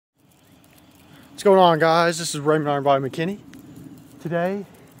What's going on, guys? This is Raymond Ironbody-McKinney. Today,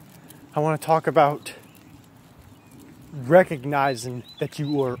 I want to talk about recognizing that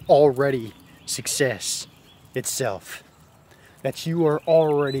you are already success itself. That you are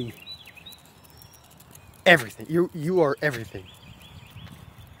already everything. You are everything.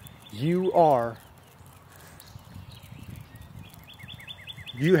 You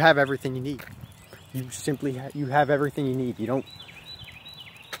have everything you need. You have everything you need. You don't.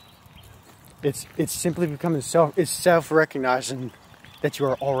 It's simply becoming self-recognizing that you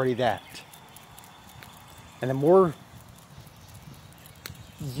are already that. And the more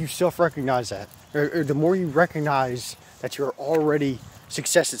you self-recognize that, or the more you recognize that you're already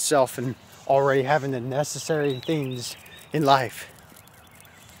success itself and already having the necessary things in life,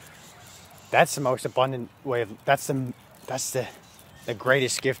 that's the most abundant way of, that's the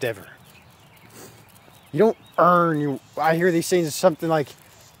greatest gift ever. You don't earn, I hear these things, something like,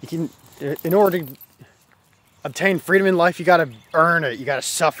 you can, in order to obtain freedom in life, you gotta earn it, you gotta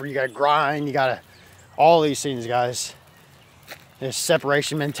suffer, you gotta grind, you gotta, all these things, guys. This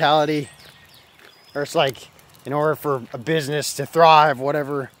separation mentality, or it's like, in order for a business to thrive,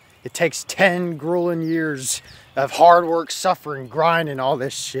 whatever, it takes 10 grueling years of hard work, suffering, grinding, all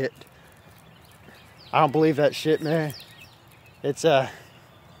this shit. I don't believe that shit, man. It's,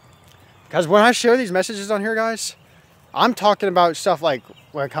 because when I share these messages on here, guys, I'm talking about stuff like,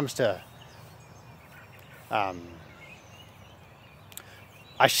 when it comes to,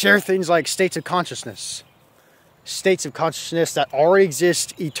 I share things like states of consciousness. States of consciousness that already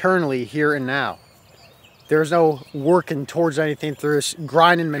exist eternally here and now. There's no working towards anything through this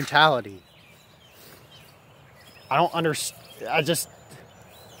grinding mentality. I don't understand.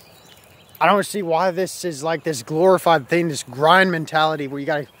 I don't see why this is like this glorified thing, this grind mentality where you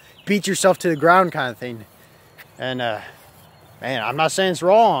gotta beat yourself to the ground kind of thing. And man, I'm not saying it's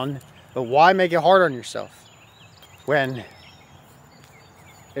wrong, but why make it hard on yourself when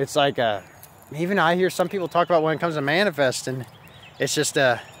it's like even I hear some people talk about when it comes to manifesting, it's just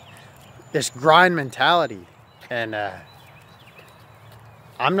this grind mentality. And I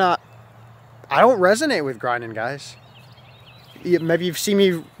don't resonate with grinding, guys. Maybe you've seen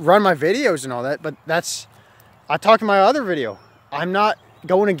me run my videos and all that, but I talked in my other video. I'm not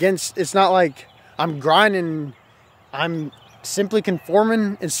going against, it's not like I'm grinding. I'm simply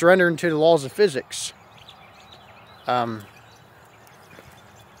conforming and surrendering to the laws of physics. I'm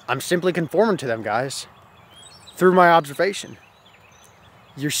simply conforming to them, guys, through my observation.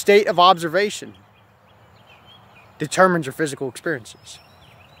 Your state of observation determines your physical experiences.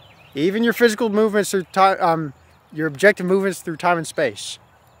 Even your physical movements through time, your objective movements through time and space.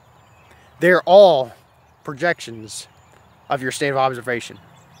 They're all projections of your state of observation.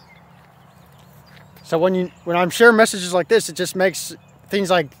 So when I'm sharing messages like this, it just makes things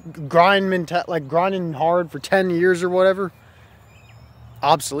like grinding hard for 10 years or whatever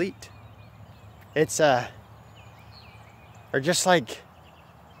obsolete. It's or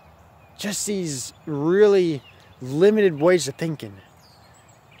just these really limited ways of thinking.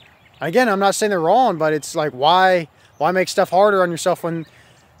 Again, I'm not saying they're wrong, but it's like, why make stuff harder on yourself when,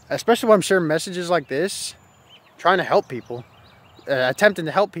 especially when I'm sharing messages like this, trying to help people, attempting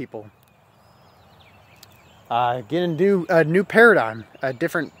to help people. Get a new paradigm, a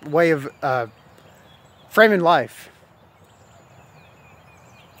different way of framing life.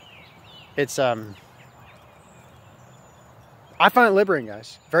 It's I find it liberating,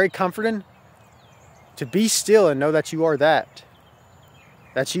 guys. Very comforting to be still and know that you are that.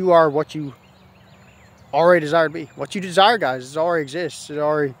 That you are what you already desire to be. What you desire, guys, it already exists.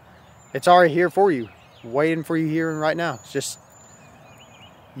 It's already here for you, waiting for you here and right now. It's just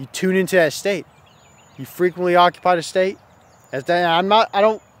you tune into that state. You frequently occupy the state. I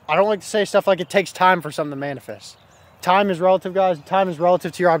don't like to say stuff like it takes time for something to manifest. Time is relative, guys. Time is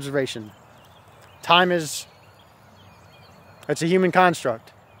relative to your observation. Time is, it's a human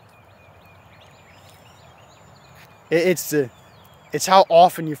construct. It's how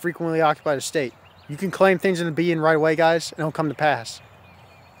often you frequently occupy the state. You can claim things in the being right away, guys, and it'll come to pass.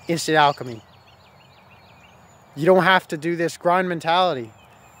 Instant alchemy. You don't have to do this grind mentality.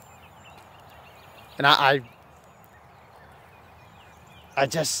 And I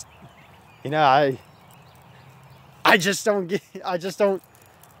just, I just don't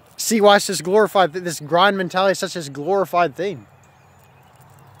see why it's this glorified, this grind mentality is such a glorified thing.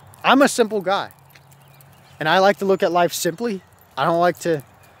 I'm a simple guy. And I like to look at life simply. I like to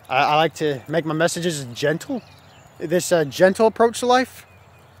make my messages gentle. This gentle approach to life.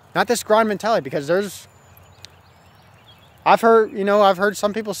 Not this grind mentality, because I've heard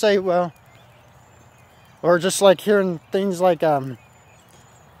some people say, well, or just like hearing things like,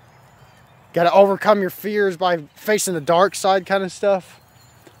 Got to overcome your fears by facing the dark side kind of stuff.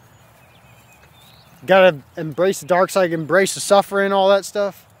 Got to embrace the dark side, embrace the suffering, all that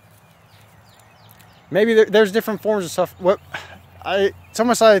stuff. Maybe there's different forms of suffering. It's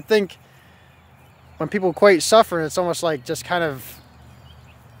almost like I think when people equate suffering, it's almost like just kind of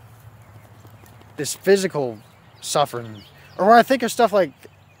this physical suffering. Or when I think of stuff like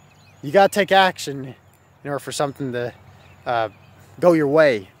you got to take action in order for something to go your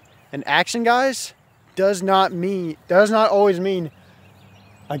way. And action, guys, does not always mean,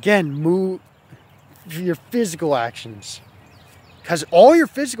 again, move your physical actions. Because all your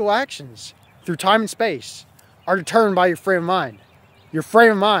physical actions through time and space are determined by your frame of mind. Your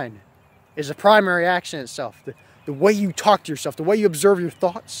frame of mind is the primary action itself. The way you talk to yourself, the way you observe your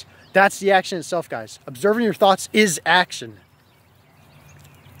thoughts, that's the action itself, guys. Observing your thoughts is action.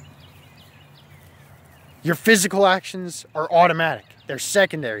 Your physical actions are automatic. They're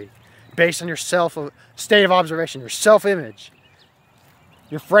secondary, based on your state of observation, your self-image,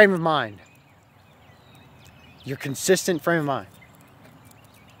 your frame of mind, your consistent frame of mind.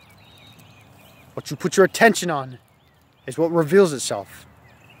 What you put your attention on is what reveals itself.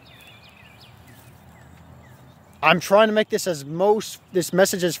 I'm trying to make this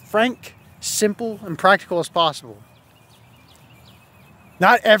message as frank, simple, and practical as possible.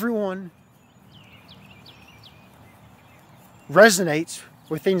 Not everyone resonates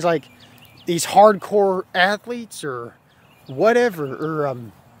with things like these hardcore athletes or whatever, or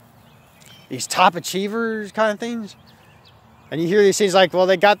these top achievers kind of things. And you hear these things like, well,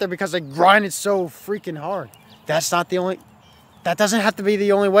 they got there because they grinded so freaking hard. That doesn't have to be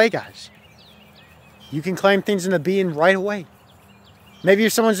the only way, guys. You can claim things into being right away. Maybe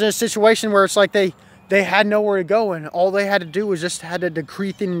if someone's in a situation where it's like they had nowhere to go and all they had to do was just had to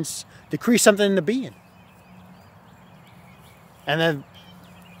decree something into being. And then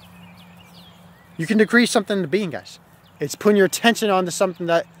you can decree something into being, guys. It's putting your attention onto something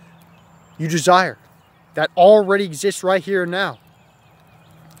that you desire, that already exists right here and now.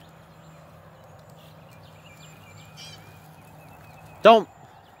 Don't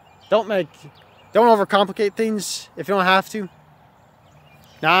overcomplicate things if you don't have to.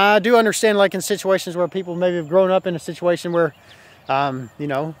 Now, I do understand, like in situations where people maybe have grown up in a situation where,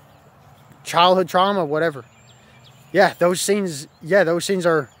 childhood trauma, whatever. Yeah, those scenes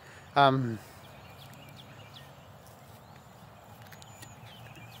are,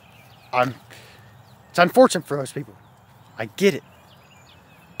 it's unfortunate for those people. I get it.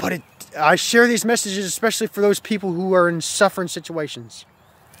 But I share these messages especially for those people who are in suffering situations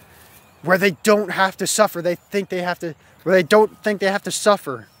where they don't have to suffer. Where they don't think they have to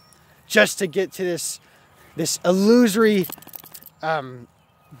suffer just to get to this illusory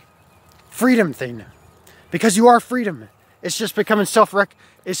freedom thing. Because you are freedom. It's just becoming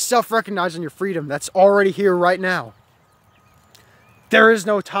self-recognizing your freedom. That's already here right now. There is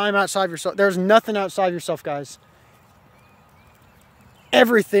no time outside of yourself. There's nothing outside yourself, guys.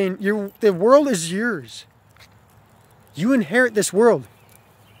 Everything, the world is yours. You inherit this world.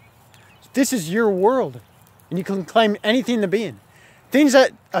 This is your world. And you can claim anything to be in. Things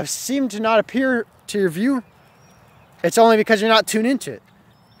that seem to not appear to your view, it's only because you're not tuned into it.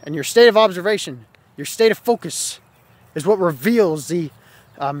 And your state of observation, your state of focus, is what reveals the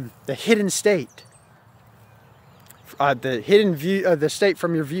hidden state. The hidden view, the state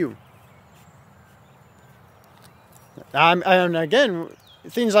from your view. And again,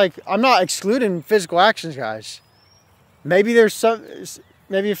 things like, I'm not excluding physical actions, guys. Maybe if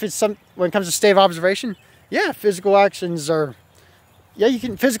it's when it comes to state of observation, yeah, physical actions are,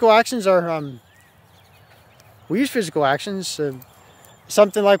 physical actions are, we use physical actions,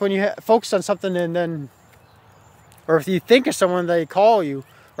 something like when you focus on something and then, or if you think of someone, they call you,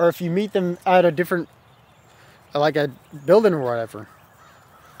 or if you meet them at a different, like a building or whatever,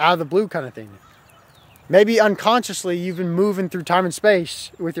 out of the blue kind of thing. Maybe unconsciously you've been moving through time and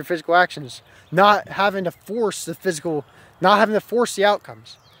space with your physical actions, not having to force the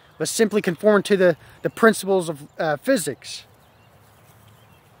outcomes, but simply conforming to the principles of physics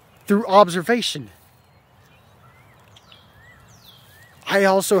through observation. I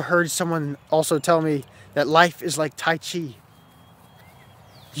also heard someone also tell me that life is like Tai Chi.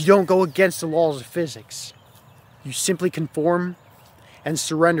 You don't go against the laws of physics. You simply conform and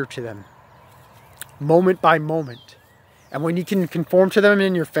surrender to them, moment by moment. And when you can conform to them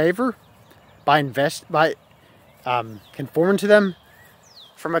in your favor, by conforming to them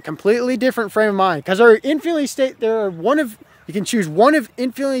from a completely different frame of mind, because you can choose one of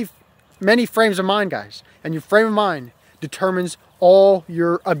infinitely many frames of mind, guys, and your frame of mind determines all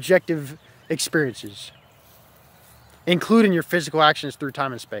your objective experiences, including your physical actions through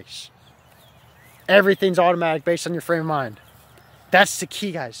time and space. Everything's automatic based on your frame of mind. That's the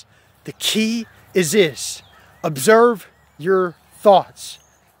key, guys. The key is this. Observe your thoughts.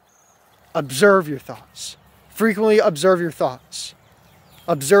 Observe your thoughts. Frequently observe your thoughts.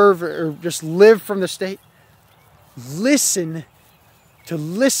 Observe or just live from the state. Listen to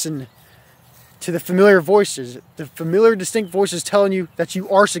the familiar voices, the familiar distinct voices telling you that you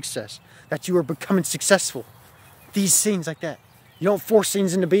are success, that you are becoming successful. These things like that. You don't force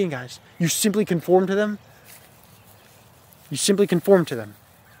things into being, guys. You simply conform to them. You simply conform to them.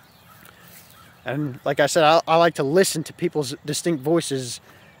 And like I said, I like to listen to people's distinct voices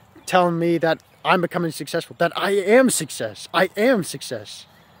telling me that I'm becoming successful, that I am success. I am success.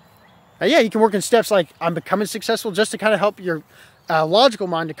 Now, yeah, you can work in steps like I'm becoming successful just to kind of help your logical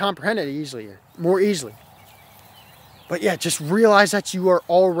mind to comprehend it more easily. But yeah, just realize that you are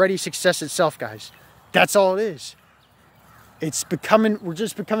already success itself, guys. That's all it is. We're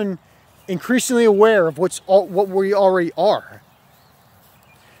just becoming increasingly aware of what we already are.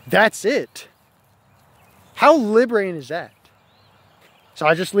 That's it. How liberating is that? So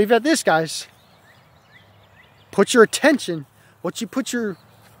I just leave it at this, guys. Put your attention, what you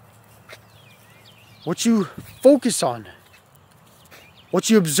focus on, what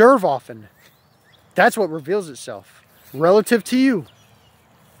you observe often, that's what reveals itself relative to you.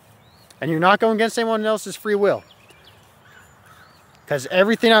 And you're not going against anyone else's free will. Because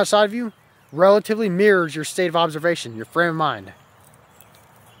everything outside of you relatively mirrors your state of observation, your frame of mind.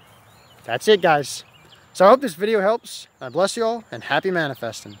 That's it, guys. So I hope this video helps. I bless you all, and happy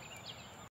manifesting.